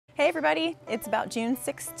Hey everybody, it's about June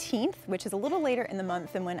 16th, which is a little later in the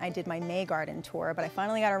month than when I did my May garden tour, but I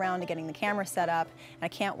finally got around to getting the camera set up, and I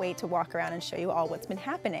can't wait to walk around and show you all what's been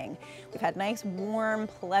happening. We've had nice, warm,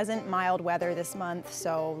 pleasant, mild weather this month,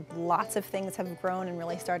 so lots of things have grown and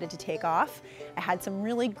really started to take off. I had some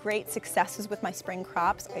really great successes with my spring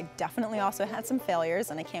crops. I definitely also had some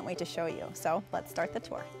failures, and I can't wait to show you. So let's start the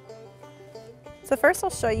tour. So first I'll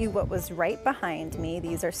show you what was right behind me.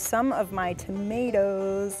 These are some of my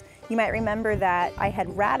tomatoes. You might remember that I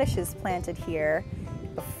had radishes planted here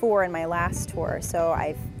before in my last tour. So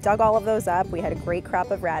I've dug all of those up. We had a great crop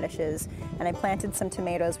of radishes, and I planted some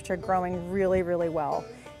tomatoes, which are growing really, really well.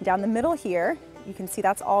 Down the middle here, you can see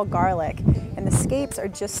that's all garlic, and the scapes are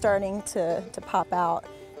just starting to pop out.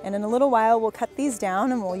 And in a little while, we'll cut these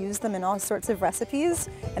down and we'll use them in all sorts of recipes.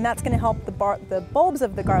 And that's gonna help the bulbs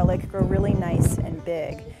of the garlic grow really nice and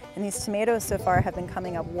big. And these tomatoes so far have been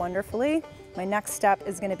coming up wonderfully. My next step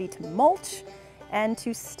is gonna be to mulch and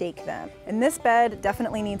to stake them. And this bed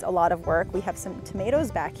definitely needs a lot of work. We have some tomatoes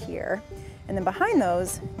back here. And then behind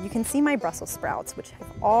those, you can see my Brussels sprouts, which have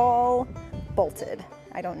all bolted.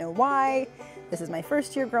 I don't know why. This is my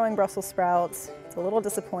first year growing Brussels sprouts. It's a little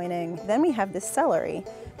disappointing. Then we have this celery.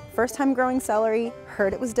 First time growing celery,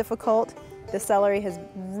 heard it was difficult. The celery has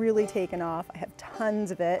really taken off. I have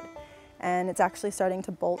tons of it, and it's actually starting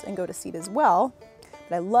to bolt and go to seed as well.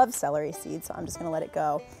 But I love celery seeds, so I'm just gonna let it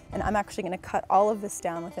go. And I'm actually gonna cut all of this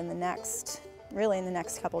down within the next, really in the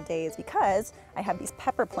next couple days, because I have these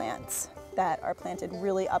pepper plants that are planted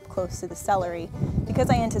really up close to the celery, because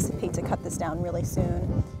I anticipate to cut this down really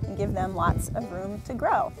soon and give them lots of room to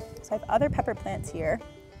grow. So I have other pepper plants here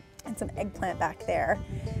and some eggplant back there.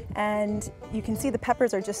 And you can see the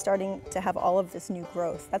peppers are just starting to have all of this new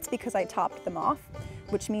growth. That's because I topped them off,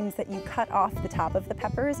 which means that you cut off the top of the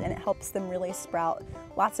peppers and it helps them really sprout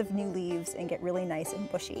lots of new leaves and get really nice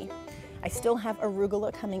and bushy. I still have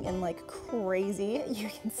arugula coming in like crazy.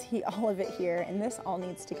 You can see all of it here, and this all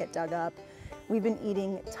needs to get dug up. We've been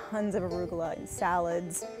eating tons of arugula in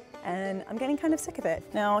salads, and I'm getting kind of sick of it.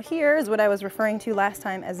 Now here's what I was referring to last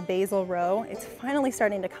time as basil row. It's finally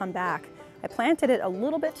starting to come back. I planted it a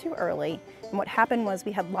little bit too early, and what happened was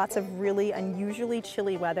we had lots of really unusually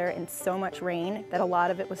chilly weather and so much rain that a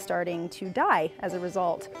lot of it was starting to die as a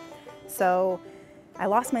result. So I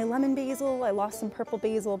lost my lemon basil, I lost some purple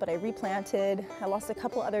basil, but I replanted. I lost a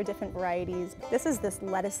couple other different varieties. This is this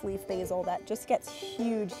lettuce leaf basil that just gets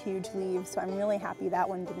huge, huge leaves, so I'm really happy that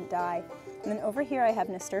one didn't die. And then over here I have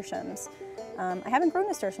nasturtiums. I haven't grown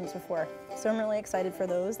nasturtiums before, so I'm really excited for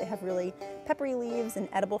those. They have really peppery leaves and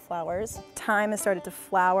edible flowers. Thyme has started to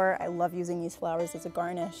flower. I love using these flowers as a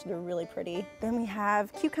garnish. They're really pretty. Then we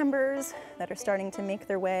have cucumbers that are starting to make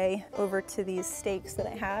their way over to these stakes that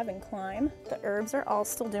I have and climb. The herbs are all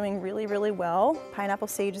still doing really, really well. Pineapple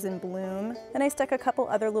sage is in bloom. Then I stuck a couple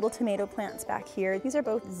other little tomato plants back here. These are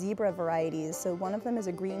both zebra varieties. So one of them is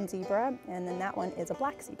a green zebra, and then that one is a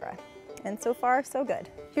black zebra. And so far, so good.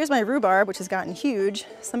 Here's my rhubarb, which has gotten huge.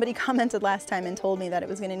 Somebody commented last time and told me that it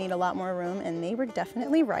was gonna need a lot more room, and they were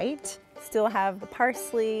definitely right. Still have the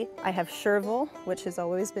parsley. I have chervil, which has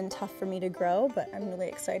always been tough for me to grow, but I'm really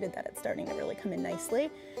excited that it's starting to really come in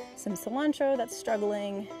nicely. Some cilantro that's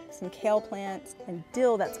struggling, some kale plants, and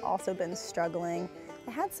dill that's also been struggling.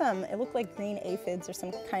 I had some, it looked like green aphids or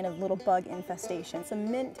some kind of little bug infestation.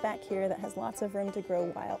 Some mint back here that has lots of room to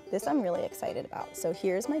grow wild. This I'm really excited about. So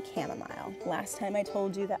here's my chamomile. Last time I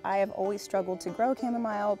told you that I have always struggled to grow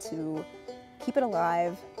chamomile, to keep it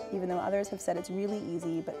alive, even though others have said it's really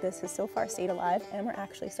easy, but this has so far stayed alive, and we're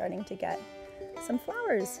actually starting to get some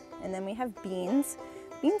flowers. And then we have beans.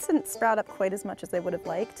 Beans didn't sprout up quite as much as I would have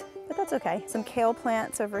liked, but that's okay. Some kale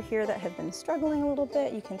plants over here that have been struggling a little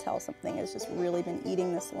bit. You can tell something has just really been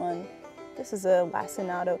eating this one. This is a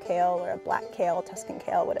lacinato kale or a black kale, Tuscan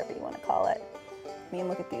kale, whatever you want to call it. I mean,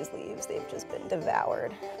 look at these leaves. They've just been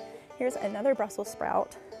devoured. Here's another Brussels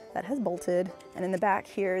sprout that has bolted. And in the back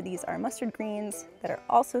here, these are mustard greens that are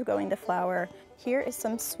also going to flower. Here is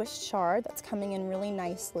some Swiss chard that's coming in really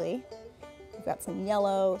nicely. We've got some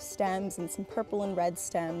yellow stems and some purple and red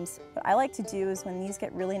stems. What I like to do is when these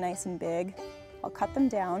get really nice and big, I'll cut them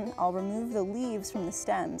down, I'll remove the leaves from the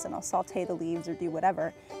stems, and I'll saute the leaves or do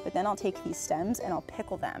whatever, but then I'll take these stems and I'll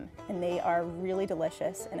pickle them. And they are really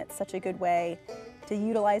delicious, and it's such a good way to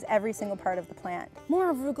utilize every single part of the plant.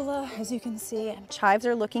 More arugula, as you can see. Chives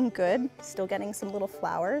are looking good, still getting some little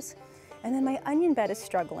flowers. And then my onion bed is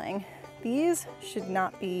struggling. These should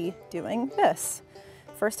not be doing this.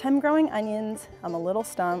 First time growing onions, I'm a little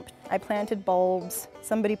stumped. I planted bulbs.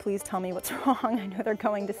 Somebody please tell me what's wrong. I know they're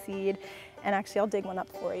going to seed. And actually I'll dig one up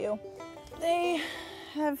for you. They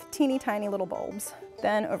have teeny tiny little bulbs.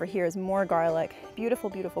 Then over here is more garlic, beautiful,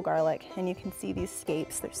 beautiful garlic. And you can see these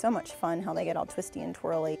scapes. They're so much fun how they get all twisty and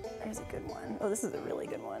twirly. There's a good one. Oh, this is a really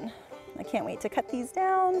good one. I can't wait to cut these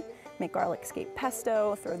down, make garlic scape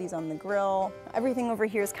pesto, throw these on the grill. Everything over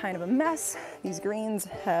here is kind of a mess. These greens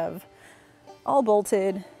have all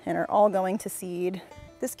bolted and are all going to seed.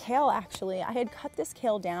 This kale, actually, I had cut this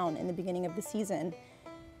kale down in the beginning of the season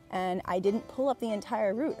and I didn't pull up the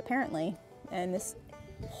entire root, apparently. And this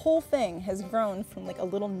whole thing has grown from like a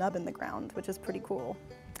little nub in the ground, which is pretty cool.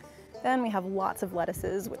 Then we have lots of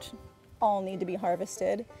lettuces, which all need to be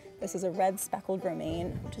harvested. This is a red speckled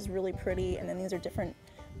romaine, which is really pretty. And then these are different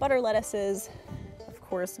butter lettuces. Of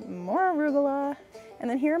course, more arugula. And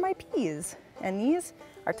then here are my peas. And these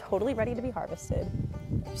are totally ready to be harvested.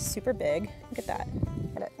 They're super big. Look at that.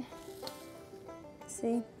 Look at it.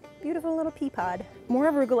 See? Beautiful little pea pod.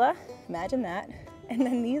 More arugula. Imagine that. And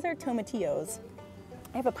then these are tomatillos.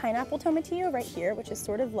 I have a pineapple tomatillo right here, which is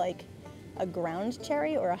sort of like a ground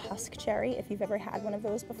cherry or a husk cherry, if you've ever had one of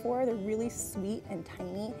those before. They're really sweet and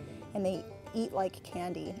tiny, and they eat like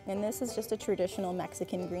candy. And this is just a traditional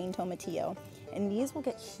Mexican green tomatillo. And these will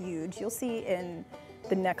get huge. You'll see in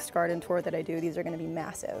the next garden tour that I do, these are gonna be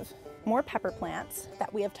massive. More pepper plants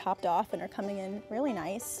that we have topped off and are coming in really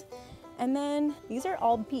nice. And then these are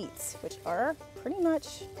all beets, which are pretty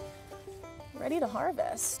much ready to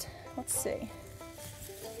harvest. Let's see.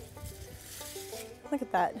 Look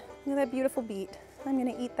at that. Look at that beautiful beet. I'm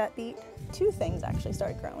gonna eat that beet. Two things actually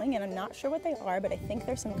started growing, and I'm not sure what they are, but I think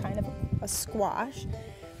there's some kind of a squash.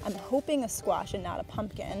 I'm hoping a squash and not a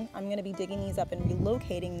pumpkin. I'm gonna be digging these up and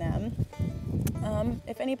relocating them.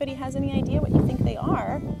 If anybody has any idea what you think they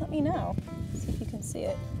are, let me know. See if you can see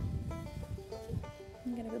it.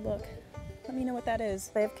 Get a good look. Let me know what that is.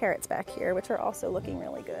 They have carrots back here, which are also looking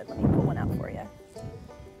really good. Let me pull one out for you.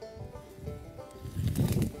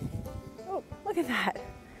 Oh, look at that.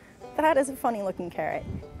 That is a funny looking carrot.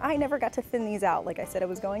 I never got to thin these out like I said I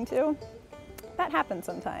was going to. That happens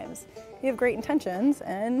sometimes. You have great intentions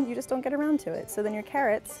and you just don't get around to it. So then your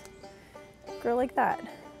carrots grow like that.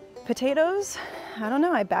 Potatoes, I don't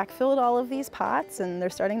know, I backfilled all of these pots and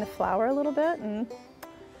they're starting to flower a little bit, and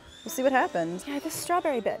we'll see what happens. Yeah, this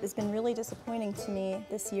strawberry bed has been really disappointing to me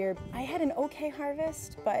this year. I had an okay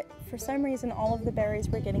harvest, but for some reason all of the berries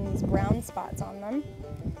were getting these brown spots on them,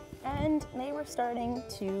 and they were starting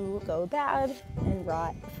to go bad and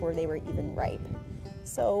rot before they were even ripe.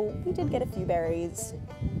 So we did get a few berries,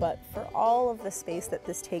 but for all of the space that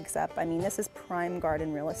this takes up, I mean, this is prime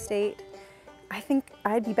garden real estate. I think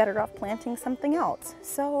I'd be better off planting something else.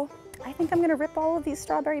 So I think I'm gonna rip all of these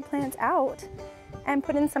strawberry plants out and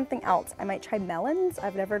put in something else. I might try melons.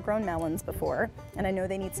 I've never grown melons before, and I know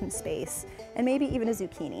they need some space, and maybe even a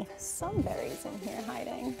zucchini. Some berries in here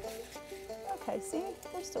hiding. Okay, see,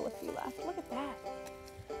 there's still a few left. Look at that.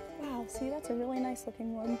 Wow, see, that's a really nice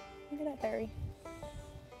looking one. Look at that berry.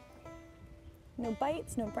 No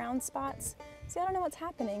bites, no brown spots. See, I don't know what's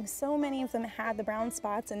happening. So many of them had the brown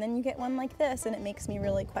spots, and then you get one like this, and it makes me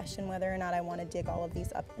really question whether or not I want to dig all of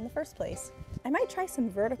these up in the first place. I might try some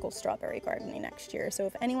vertical strawberry gardening next year, so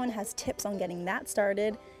if anyone has tips on getting that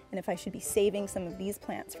started, and if I should be saving some of these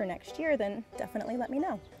plants for next year, then definitely let me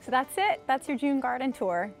know. So that's it. That's your June garden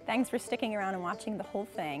tour. Thanks for sticking around and watching the whole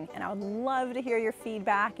thing. And I would love to hear your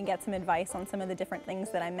feedback and get some advice on some of the different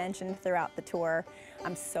things that I mentioned throughout the tour.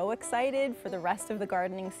 I'm so excited for the rest of the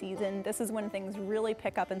gardening season. This is when things really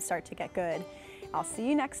pick up and start to get good. I'll see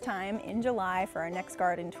you next time in July for our next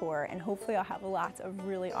garden tour, and hopefully I'll have lots of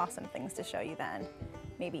really awesome things to show you then.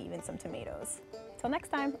 Maybe even some tomatoes. Till next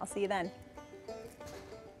time, I'll see you then.